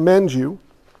don't commend you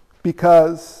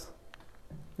because,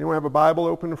 anyone have a Bible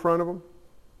open in front of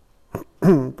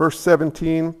them? Verse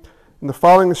 17, in the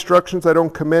following instructions, I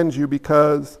don't commend you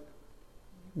because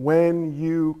when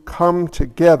you come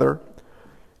together,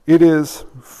 it is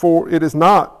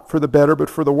not for the better, but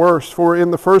for the worse. For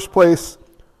in the first place,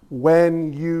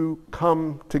 when you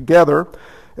come together,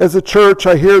 as a church,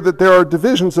 I hear that there are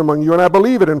divisions among you, and I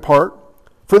believe it in part.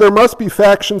 For there must be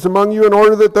factions among you in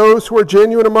order that those who are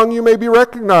genuine among you may be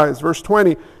recognized. Verse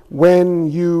 20, when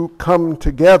you come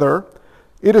together,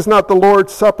 it is not the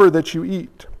Lord's Supper that you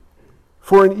eat.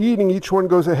 For in eating, each one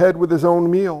goes ahead with his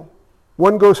own meal.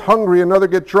 One goes hungry, another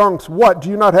gets drunk. What, do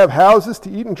you not have houses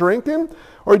to eat and drink in?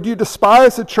 Or do you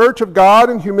despise the church of God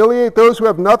and humiliate those who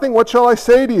have nothing? What shall I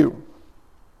say to you?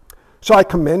 Shall I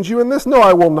commend you in this? No,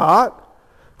 I will not.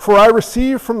 For I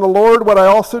received from the Lord what I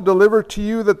also delivered to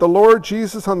you, that the Lord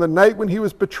Jesus on the night when he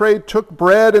was betrayed took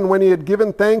bread, and when he had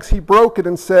given thanks, he broke it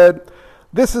and said,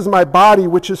 "This is my body,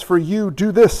 which is for you.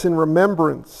 Do this in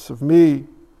remembrance of me."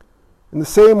 In the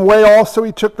same way also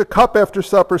he took the cup after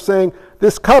supper, saying,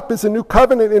 "This cup is a new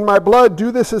covenant in my blood.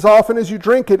 Do this as often as you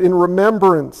drink it in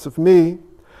remembrance of me.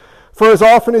 For as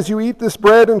often as you eat this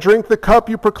bread and drink the cup,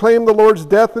 you proclaim the Lord's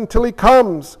death until he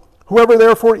comes. Whoever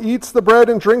therefore eats the bread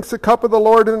and drinks the cup of the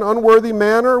Lord in an unworthy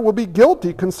manner will be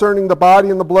guilty concerning the body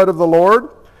and the blood of the Lord.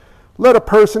 Let a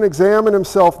person examine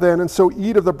himself then, and so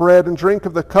eat of the bread and drink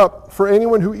of the cup. For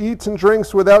anyone who eats and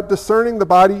drinks without discerning the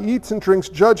body eats and drinks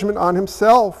judgment on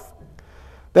himself.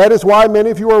 That is why many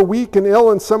of you are weak and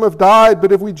ill, and some have died.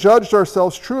 But if we judged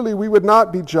ourselves truly, we would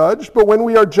not be judged. But when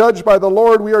we are judged by the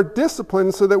Lord, we are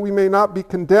disciplined so that we may not be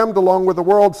condemned along with the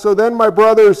world. So then, my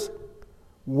brothers,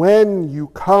 when you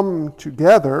come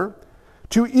together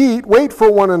to eat, wait for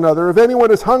one another. If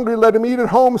anyone is hungry, let him eat at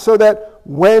home, so that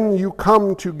when you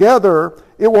come together,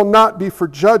 it will not be for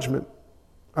judgment.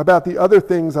 About the other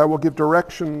things I will give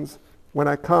directions when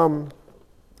I come.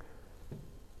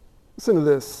 Listen to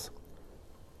this.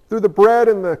 Through the bread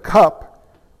and the cup,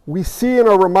 we see and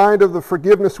are reminded of the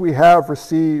forgiveness we have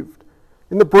received.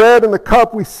 In the bread and the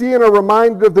cup, we see and are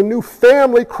reminded of the new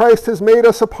family Christ has made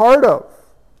us a part of.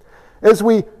 As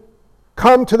we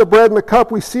come to the bread and the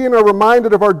cup, we see and are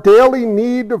reminded of our daily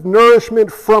need of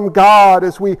nourishment from God.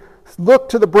 As we look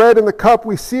to the bread and the cup,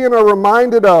 we see and are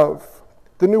reminded of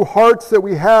the new hearts that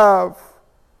we have,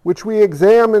 which we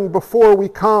examine before we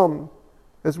come,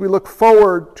 as we look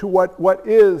forward to what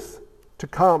is to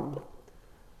come.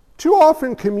 Too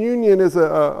often, communion is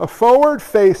a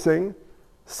forward-facing,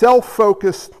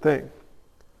 self-focused thing.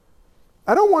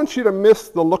 I don't want you to miss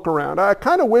the look around. I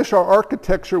kind of wish our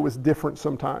architecture was different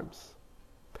sometimes.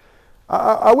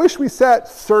 I wish we sat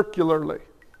circularly.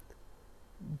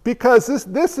 Because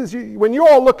this is, when you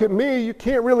all look at me, you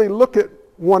can't really look at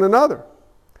one another.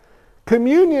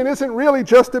 Communion isn't really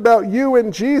just about you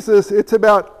and Jesus, it's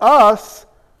about us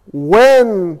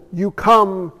when you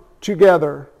come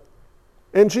together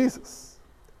in Jesus.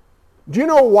 Do you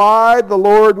know why the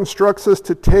Lord instructs us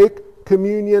to take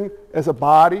communion as a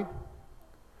body?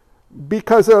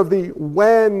 Because of the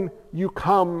when you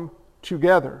come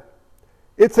together.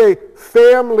 It's a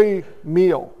family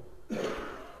meal.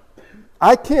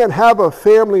 I can't have a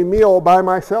family meal by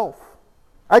myself.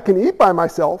 I can eat by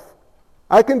myself.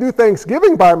 I can do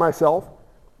Thanksgiving by myself.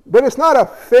 But it's not a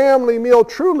family meal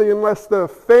truly unless the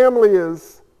family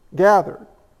is gathered.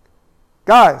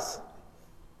 Guys,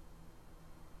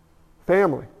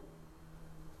 family.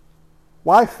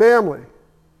 Why family?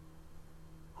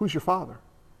 Who's your father?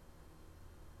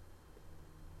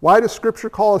 Why does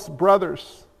Scripture call us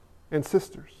brothers and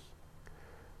sisters?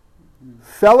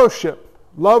 Fellowship,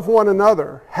 love one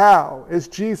another. How? As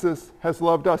Jesus has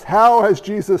loved us. How has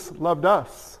Jesus loved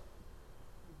us?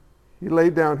 He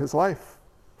laid down his life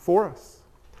for us.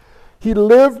 He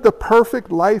lived the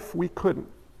perfect life we couldn't.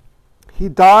 He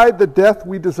died the death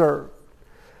we deserve.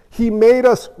 He made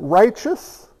us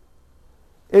righteous,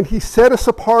 and he set us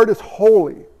apart as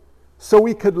holy so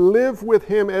we could live with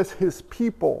him as his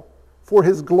people for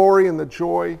his glory and the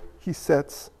joy he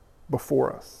sets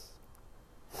before us.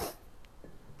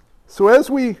 So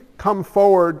as we come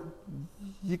forward,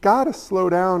 you got to slow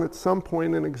down at some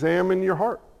point and examine your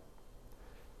heart.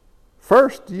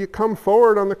 First, you come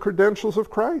forward on the credentials of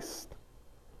Christ.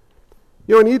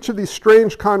 You know, in each of these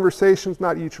strange conversations,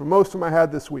 not each of them, most of them I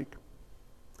had this week,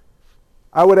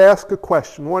 I would ask a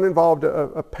question. One involved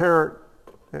a parent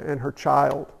and her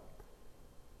child.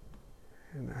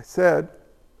 And I said,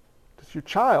 does your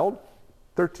child,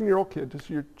 13-year-old kid, does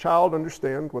your child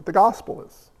understand what the gospel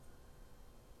is?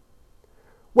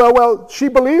 Well, she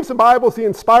believes the Bible is the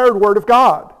inspired word of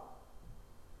God.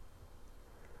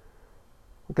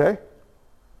 Okay?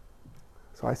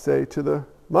 So I say to the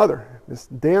mother, this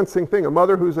dancing thing, a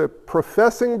mother who's a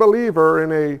professing believer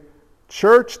in a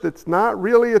church that's not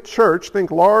really a church,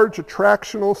 think large,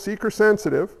 attractional,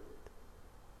 seeker-sensitive,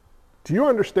 do you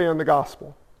understand the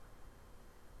gospel?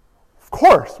 Of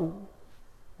course.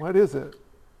 What is it?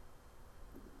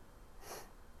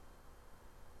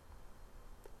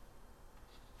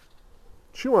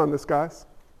 Chew on this, guys.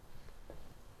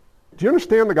 Do you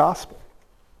understand the gospel?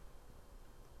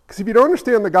 Because if you don't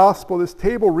understand the gospel, this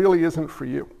table really isn't for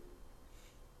you.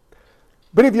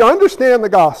 But if you understand the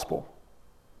gospel,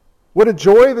 what a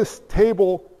joy this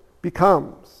table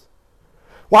becomes.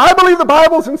 Well, I believe the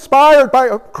Bible's inspired by...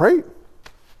 Oh, great.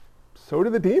 So do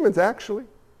the demons, actually.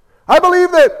 I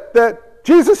believe that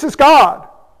Jesus is God.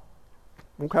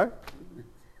 Okay.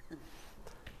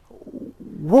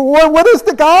 What is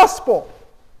the gospel?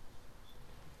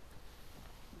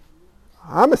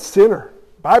 I'm a sinner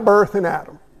by birth in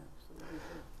Adam.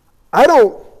 I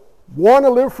don't want to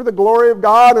live for the glory of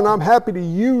God, and I'm happy to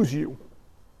use you,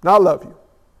 not love you.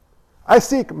 I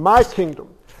seek my kingdom.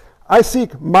 I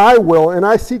seek my will, and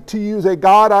I seek to use a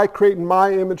God I create in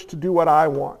my image to do what I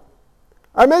want.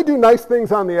 I may do nice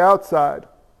things on the outside,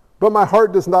 but my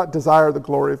heart does not desire the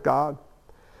glory of God.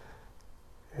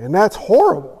 And that's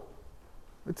horrible.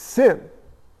 It's sin.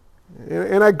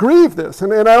 And I grieve this,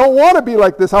 and I don't want to be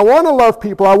like this. I want to love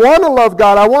people. I want to love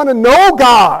God. I want to know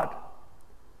God.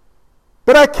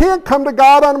 But I can't come to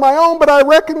God on my own, but I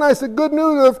recognize the good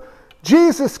news of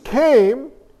Jesus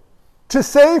came to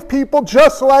save people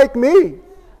just like me.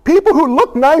 People who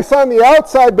look nice on the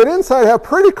outside, but inside have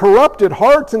pretty corrupted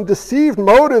hearts and deceived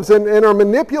motives and are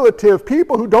manipulative.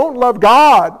 People who don't love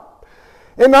God.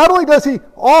 And not only does he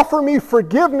offer me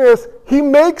forgiveness, he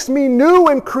makes me new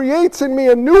and creates in me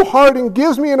a new heart and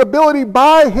gives me an ability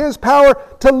by his power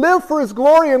to live for his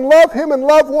glory and love him and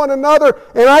love one another.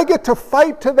 And I get to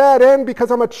fight to that end because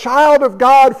I'm a child of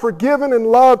God, forgiven and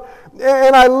loved.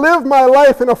 And I live my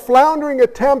life in a floundering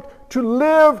attempt to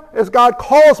live as God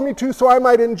calls me to, so I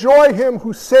might enjoy him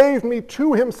who saved me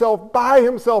to himself, by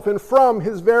himself, and from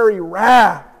his very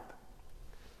wrath.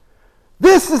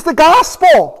 This is the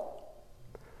gospel.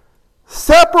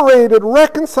 Separated,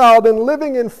 reconciled, and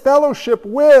living in fellowship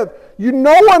with.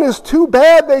 No one is too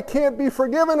bad they can't be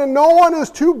forgiven, and no one is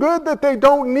too good that they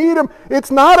don't need him.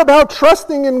 It's not about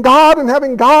trusting in God and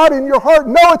having God in your heart.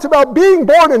 No, it's about being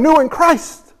born anew in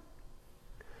Christ.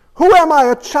 Who am I?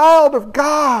 A child of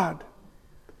God.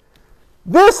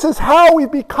 This is how we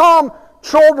become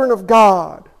children of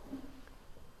God.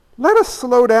 Let us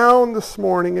slow down this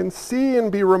morning and see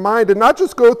and be reminded, not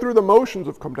just go through the motions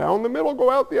of come down the middle,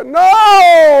 go out the end.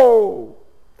 No!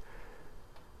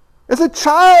 As a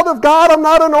child of God, I'm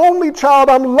not an only child.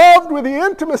 I'm loved with the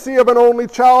intimacy of an only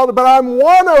child, but I'm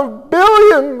one of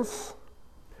billions.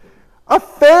 A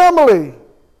family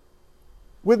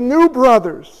with new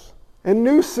brothers and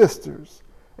new sisters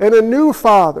and a new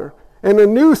Father and a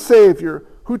new Savior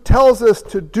who tells us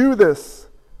to do this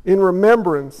in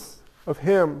remembrance of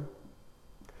him.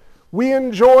 We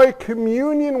enjoy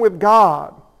communion with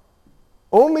God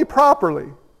only properly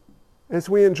as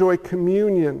we enjoy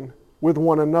communion with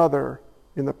one another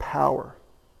in the power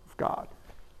of God.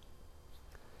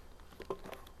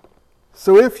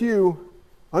 So if you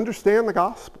understand the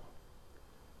gospel,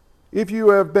 if you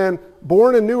have been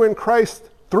born anew in Christ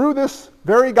through this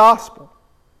very gospel,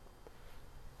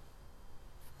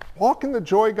 walk in the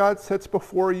joy God sets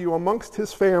before you amongst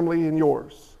his family and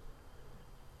yours.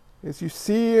 As you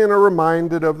see and are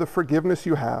reminded of the forgiveness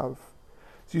you have,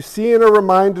 as you see and are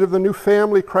reminded of the new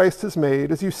family Christ has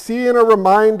made, as you see and are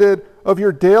reminded of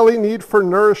your daily need for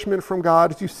nourishment from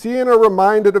God, as you see and are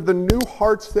reminded of the new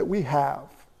hearts that we have,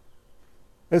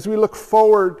 as we look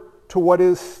forward to what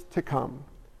is to come.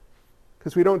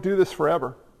 Because we don't do this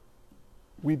forever.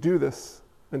 We do this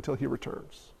until he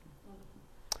returns.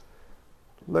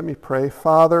 Let me pray.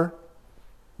 Father,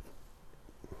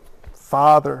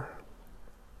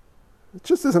 it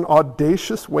just is an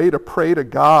audacious way to pray to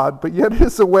God, but yet it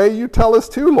is the way you tell us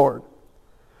to, Lord.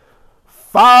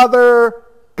 Father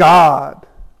God,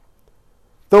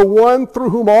 the one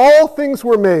through whom all things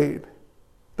were made,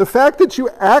 the fact that you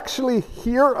actually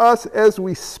hear us as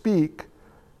we speak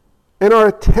and are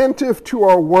attentive to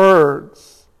our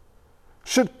words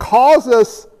should cause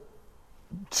us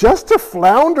just to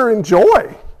flounder in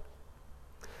joy.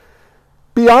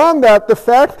 Beyond that, the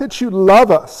fact that you love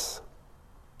us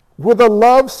with a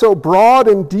love so broad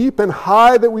and deep and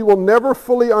high that we will never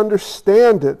fully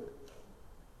understand it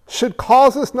should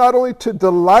cause us not only to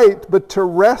delight but to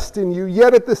rest in you.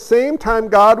 Yet at the same time,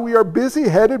 God, we are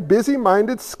busy-headed,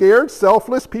 busy-minded, scared,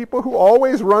 selfless people who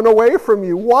always run away from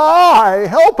you. Why?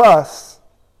 Help us.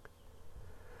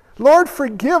 Lord,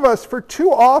 forgive us, for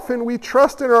too often we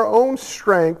trust in our own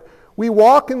strength. We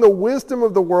walk in the wisdom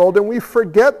of the world and we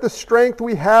forget the strength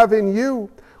we have in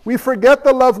you. We forget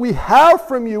the love we have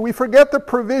from you. We forget the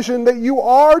provision that you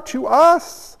are to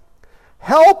us.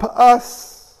 Help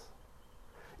us.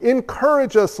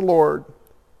 Encourage us, Lord,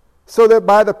 so that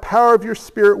by the power of your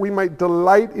Spirit we might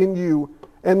delight in you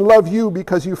and love you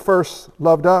because you first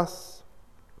loved us.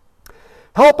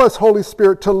 Help us, Holy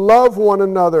Spirit, to love one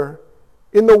another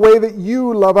in the way that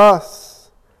you love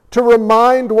us, to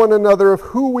remind one another of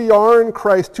who we are in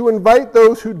Christ, to invite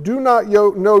those who do not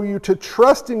know you to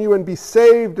trust in you and be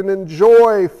saved and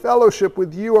enjoy fellowship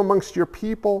with you amongst your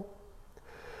people.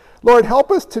 Lord,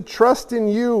 help us to trust in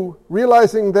you,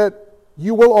 realizing that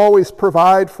you will always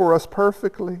provide for us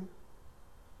perfectly.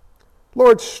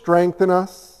 Lord, strengthen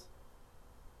us.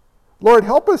 Lord,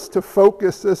 help us to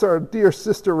focus, as our dear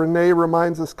sister Renee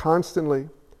reminds us constantly.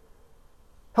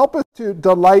 Help us to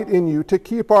delight in you, to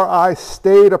keep our eyes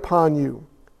stayed upon you.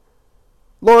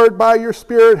 Lord, by your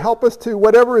Spirit, help us to,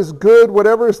 whatever is good,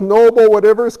 whatever is noble,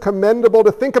 whatever is commendable,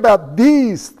 to think about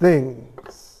these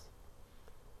things.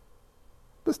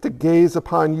 Help us to gaze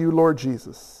upon you, Lord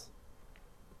Jesus,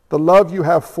 the love you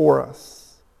have for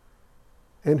us,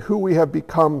 and who we have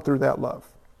become through that love.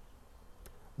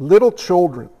 Little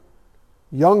children,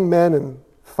 young men and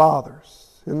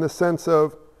fathers, in the sense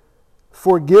of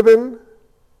forgiven,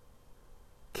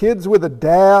 kids with a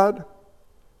dad,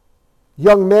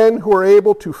 young men who are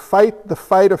able to fight the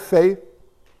fight of faith,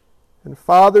 and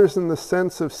fathers in the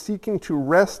sense of seeking to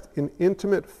rest in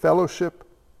intimate fellowship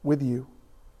with you.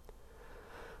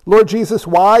 Lord Jesus,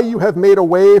 why you have made a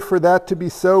way for that to be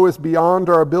so is beyond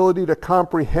our ability to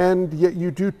comprehend, yet you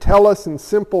do tell us in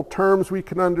simple terms we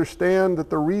can understand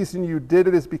that the reason you did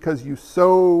it is because you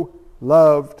so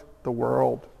loved the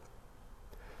world.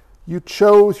 You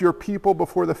chose your people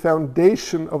before the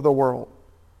foundation of the world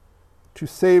to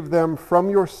save them from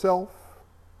yourself,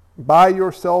 by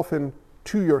yourself, and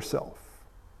to yourself.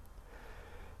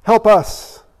 Help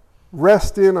us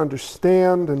rest in,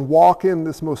 understand, and walk in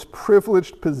this most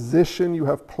privileged position you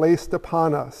have placed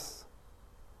upon us.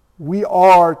 We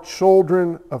are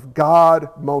children of God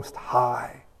Most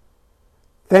High.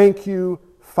 Thank you,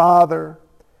 Father.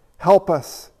 Help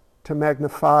us to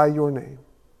magnify your name.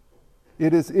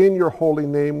 It is in your holy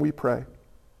name we pray.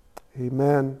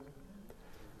 Amen.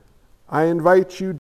 I invite you